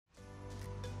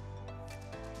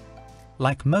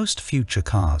Like most future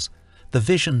cars, the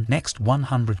Vision Next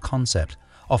 100 concept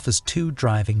offers two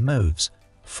driving modes,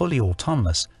 fully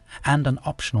autonomous and an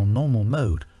optional normal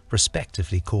mode,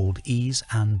 respectively called Ease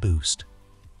and Boost.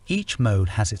 Each mode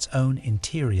has its own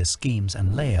interior schemes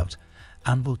and layout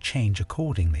and will change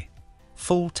accordingly.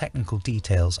 Full technical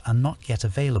details are not yet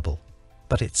available,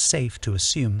 but it's safe to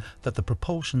assume that the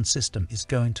propulsion system is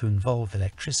going to involve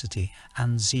electricity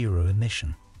and zero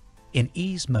emission. In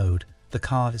Ease mode, the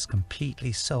car is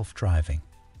completely self-driving.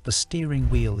 The steering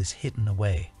wheel is hidden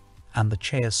away, and the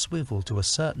chairs swivel to a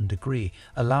certain degree,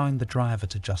 allowing the driver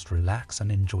to just relax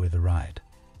and enjoy the ride.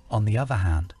 On the other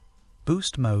hand,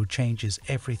 Boost mode changes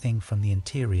everything from the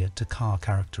interior to car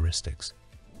characteristics.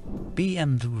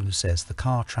 BMW says the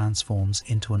car transforms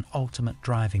into an ultimate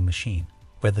driving machine,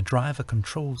 where the driver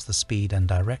controls the speed and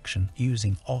direction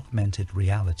using augmented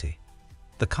reality.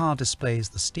 The car displays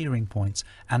the steering points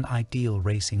and ideal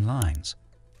racing lines.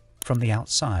 From the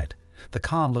outside, the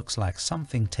car looks like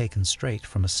something taken straight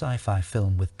from a sci-fi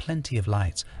film with plenty of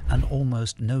lights and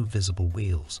almost no visible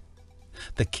wheels.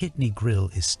 The kidney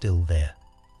grille is still there,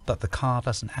 but the car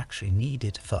doesn't actually need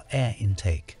it for air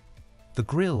intake. The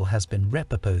grille has been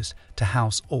repurposed to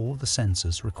house all the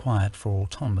sensors required for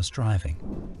autonomous driving.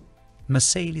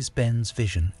 Mercedes-Benz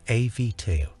Vision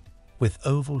AVT, with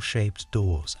oval-shaped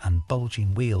doors and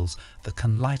bulging wheels that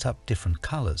can light up different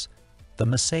colors, the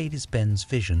Mercedes-Benz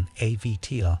Vision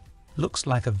AVT looks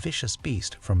like a vicious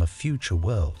beast from a future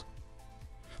world.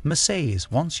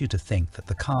 Mercedes wants you to think that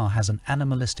the car has an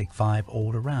animalistic vibe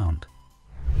all around.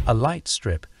 A light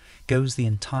strip goes the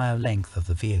entire length of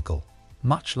the vehicle,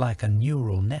 much like a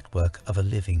neural network of a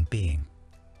living being.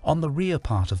 On the rear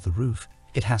part of the roof,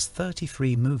 it has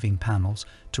 33 moving panels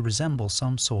to resemble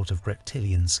some sort of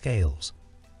reptilian scales.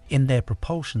 In their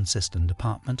propulsion system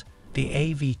department, the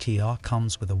AVTR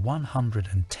comes with a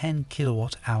 110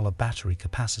 kWh battery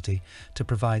capacity to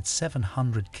provide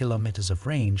 700 kilometers of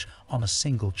range on a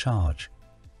single charge.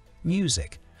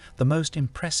 Music. The most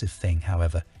impressive thing,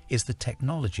 however, is the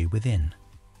technology within.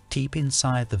 Deep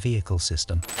inside the vehicle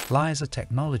system lies a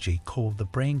technology called the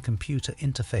brain-computer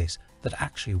interface that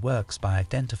actually works by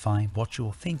identifying what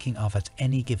you're thinking of at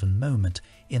any given moment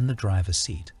in the driver's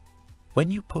seat.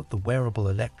 When you put the wearable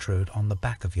electrode on the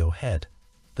back of your head,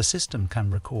 the system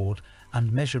can record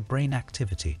and measure brain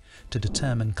activity to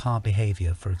determine car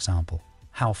behavior, for example,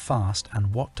 how fast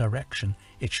and what direction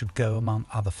it should go among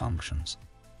other functions.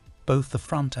 Both the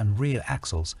front and rear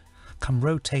axles can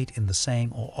rotate in the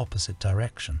same or opposite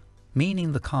direction,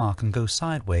 meaning the car can go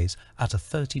sideways at a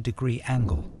 30-degree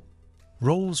angle.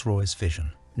 Rolls-Royce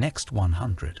Vision Next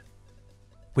 100.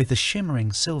 With the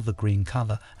shimmering silver-green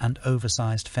color and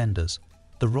oversized fenders,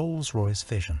 the Rolls-Royce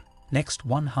Vision Next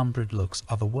 100 looks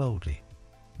otherworldly.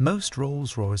 Most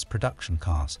Rolls-Royce production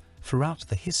cars throughout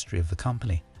the history of the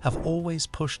company have always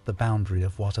pushed the boundary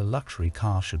of what a luxury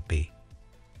car should be.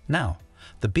 Now,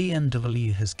 the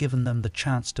BMW has given them the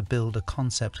chance to build a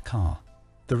concept car.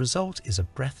 The result is a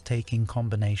breathtaking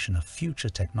combination of future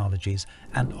technologies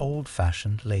and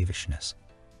old-fashioned lavishness.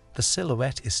 The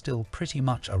silhouette is still pretty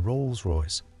much a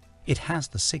Rolls-Royce. It has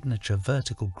the signature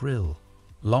vertical grille,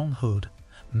 long hood,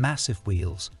 massive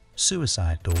wheels,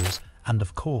 suicide doors, and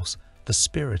of course, the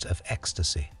spirit of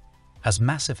ecstasy. As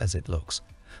massive as it looks,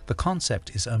 the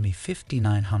concept is only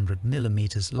 5,900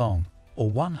 millimeters long, or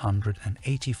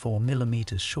 184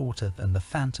 millimeters shorter than the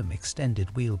Phantom extended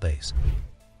wheelbase.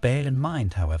 Bear in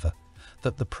mind, however,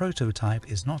 that the prototype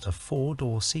is not a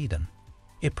four-door sedan.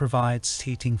 It provides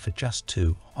seating for just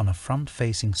two on a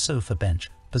front-facing sofa bench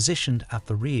positioned at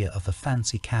the rear of the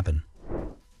fancy cabin.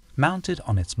 Mounted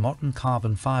on its modern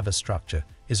carbon fiber structure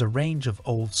is a range of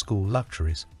old-school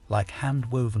luxuries like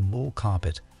hand-woven wool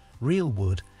carpet, real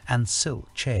wood, and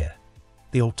silk chair.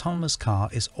 The autonomous car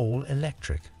is all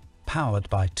electric, powered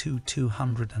by two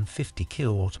 250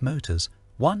 kilowatt motors,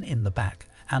 one in the back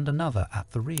and another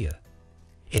at the rear.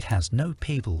 It has no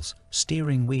pedals,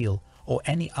 steering wheel, or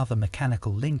any other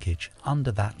mechanical linkage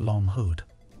under that long hood.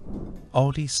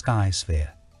 Audi Skysphere.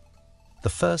 The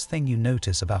first thing you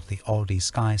notice about the Audi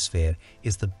Skysphere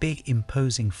is the big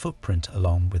imposing footprint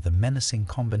along with the menacing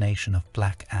combination of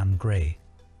black and grey.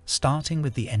 Starting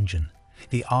with the engine,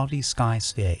 the Audi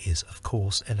Skysphere is of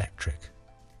course electric.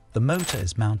 The motor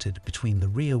is mounted between the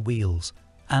rear wheels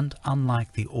and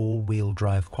unlike the all-wheel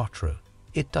drive Quattro,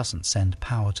 it doesn't send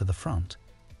power to the front.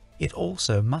 It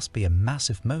also must be a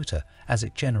massive motor as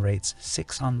it generates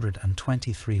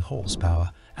 623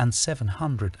 horsepower and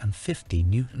 750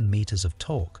 Newton-meters of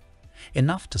torque,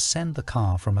 enough to send the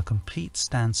car from a complete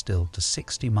standstill to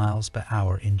 60 miles per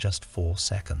hour in just 4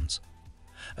 seconds.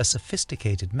 A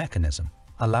sophisticated mechanism,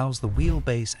 allows the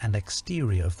wheelbase and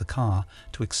exterior of the car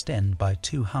to extend by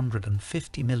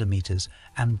 250 mm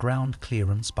and ground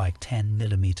clearance by 10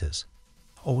 mm.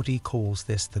 Audi calls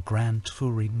this the Grand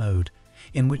Touring mode,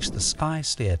 in which the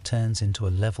Skysteer turns into a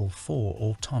level 4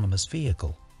 autonomous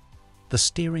vehicle. The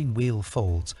steering wheel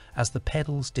folds as the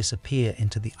pedals disappear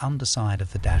into the underside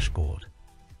of the dashboard.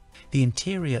 The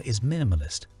interior is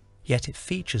minimalist, yet it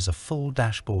features a full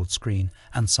dashboard screen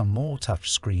and some more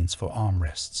touch screens for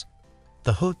armrests.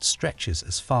 The hood stretches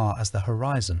as far as the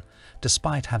horizon,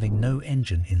 despite having no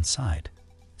engine inside.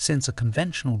 Since a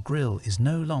conventional grille is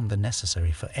no longer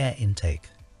necessary for air intake,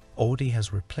 Audi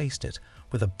has replaced it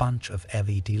with a bunch of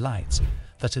LED lights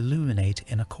that illuminate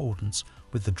in accordance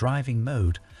with the driving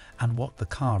mode and what the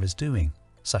car is doing,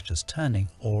 such as turning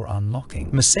or unlocking.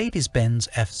 Mercedes-Benz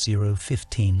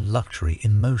F-015 Luxury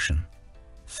in motion.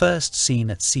 First seen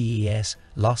at CES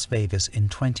Las Vegas in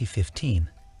 2015,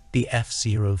 the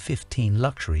F-015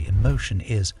 Luxury in motion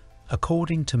is,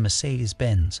 according to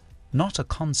Mercedes-Benz, not a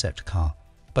concept car,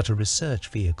 but a research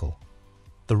vehicle.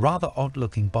 The rather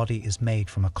odd-looking body is made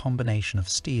from a combination of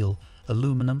steel,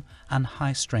 aluminum, and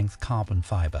high-strength carbon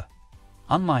fiber.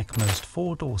 Unlike most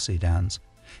four-door sedans,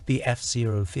 the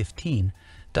F-015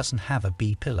 doesn't have a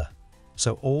B-pillar,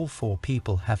 so all four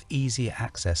people have easier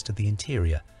access to the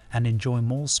interior and enjoy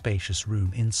more spacious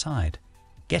room inside.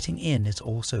 Getting in is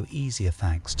also easier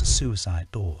thanks to suicide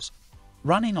doors.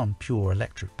 Running on pure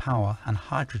electric power and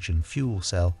hydrogen fuel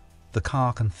cell, the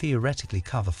car can theoretically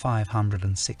cover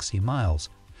 560 miles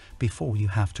before you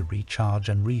have to recharge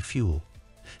and refuel,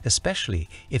 especially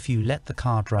if you let the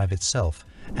car drive itself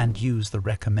and use the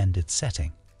recommended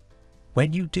setting.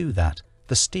 When you do that,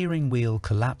 the steering wheel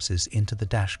collapses into the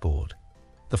dashboard.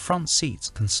 The front seats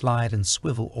can slide and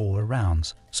swivel all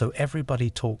around, so everybody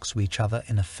talks to each other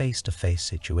in a face-to-face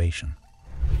situation.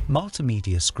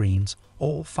 Multimedia screens,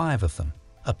 all 5 of them,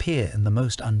 appear in the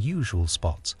most unusual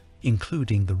spots,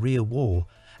 including the rear wall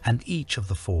and each of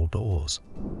the 4 doors.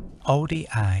 Audi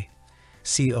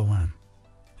i-C01.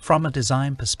 From a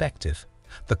design perspective,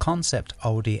 the concept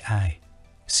Audi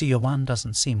i-C01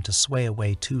 doesn't seem to sway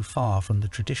away too far from the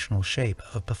traditional shape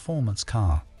of a performance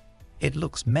car. It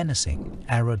looks menacing,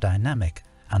 aerodynamic,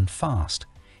 and fast,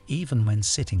 even when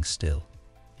sitting still.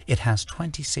 It has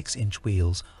 26-inch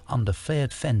wheels under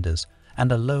flared fenders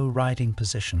and a low riding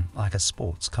position like a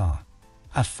sports car.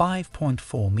 At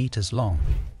 5.4 meters long,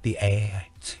 the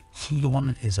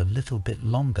i-C01 is a little bit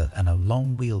longer than a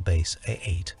long wheelbase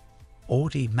A8.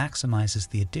 Audi maximizes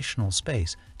the additional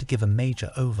space to give a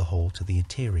major overhaul to the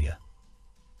interior.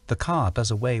 The car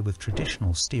does away with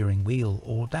traditional steering wheel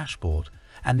or dashboard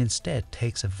and instead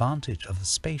takes advantage of the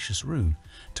spacious room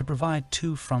to provide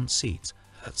 2 front seats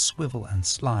that swivel and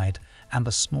slide and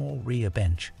a small rear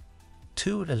bench.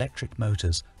 2 electric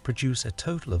motors produce a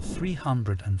total of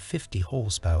 350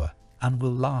 horsepower and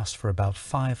will last for about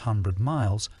 500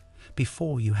 miles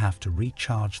before you have to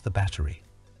recharge the battery.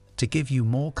 To give you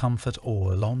more comfort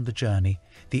all along the journey,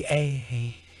 the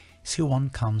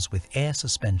i-C01 comes with air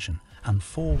suspension and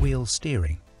 4-wheel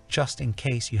steering, just in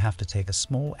case you have to take a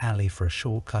small alley for a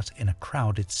shortcut in a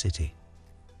crowded city.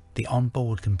 The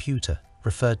onboard computer,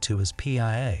 referred to as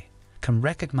PIA, can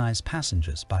recognize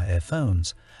passengers by their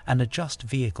phones and adjust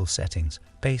vehicle settings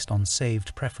based on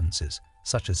saved preferences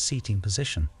such as seating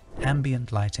position,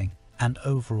 ambient lighting, and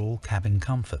overall cabin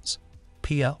comforts.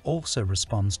 PIA also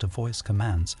responds to voice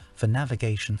commands for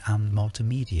navigation and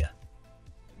multimedia.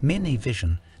 Mini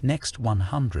Vision Next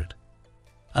 100.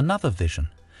 Another Vision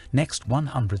Next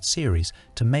 100 series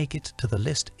to make it to the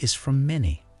list is from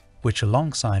Mini, which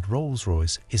alongside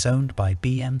Rolls-Royce is owned by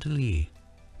BMW.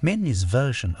 Mini's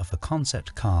version of the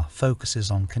concept car focuses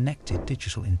on connected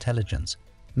digital intelligence,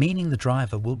 meaning the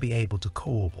driver will be able to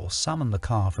call or summon the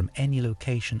car from any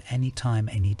location, anytime,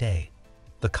 any day.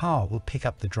 The car will pick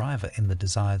up the driver in the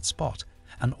desired spot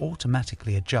and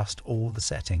automatically adjust all the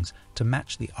settings to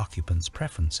match the occupant's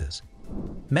preferences.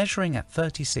 Measuring at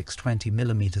 3620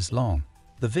 mm long,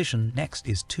 the Vision Next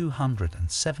is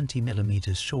 270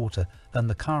 mm shorter than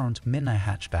the current Mini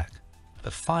hatchback,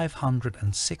 but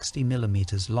 560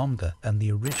 mm longer than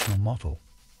the original model.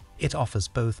 It offers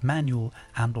both manual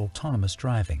and autonomous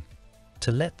driving.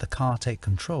 To let the car take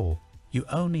control, you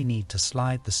only need to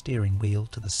slide the steering wheel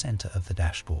to the center of the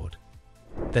dashboard.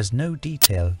 There's no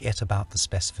detail yet about the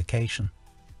specification,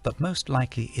 but most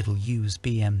likely it'll use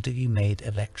BMW-made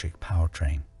electric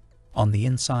powertrain. On the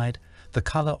inside, the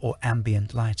color or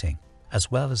ambient lighting, as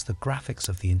well as the graphics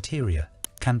of the interior,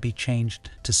 can be changed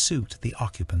to suit the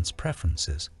occupant's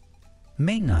preferences.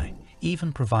 Mini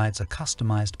even provides a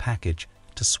customized package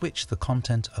to switch the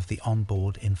content of the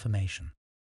onboard information.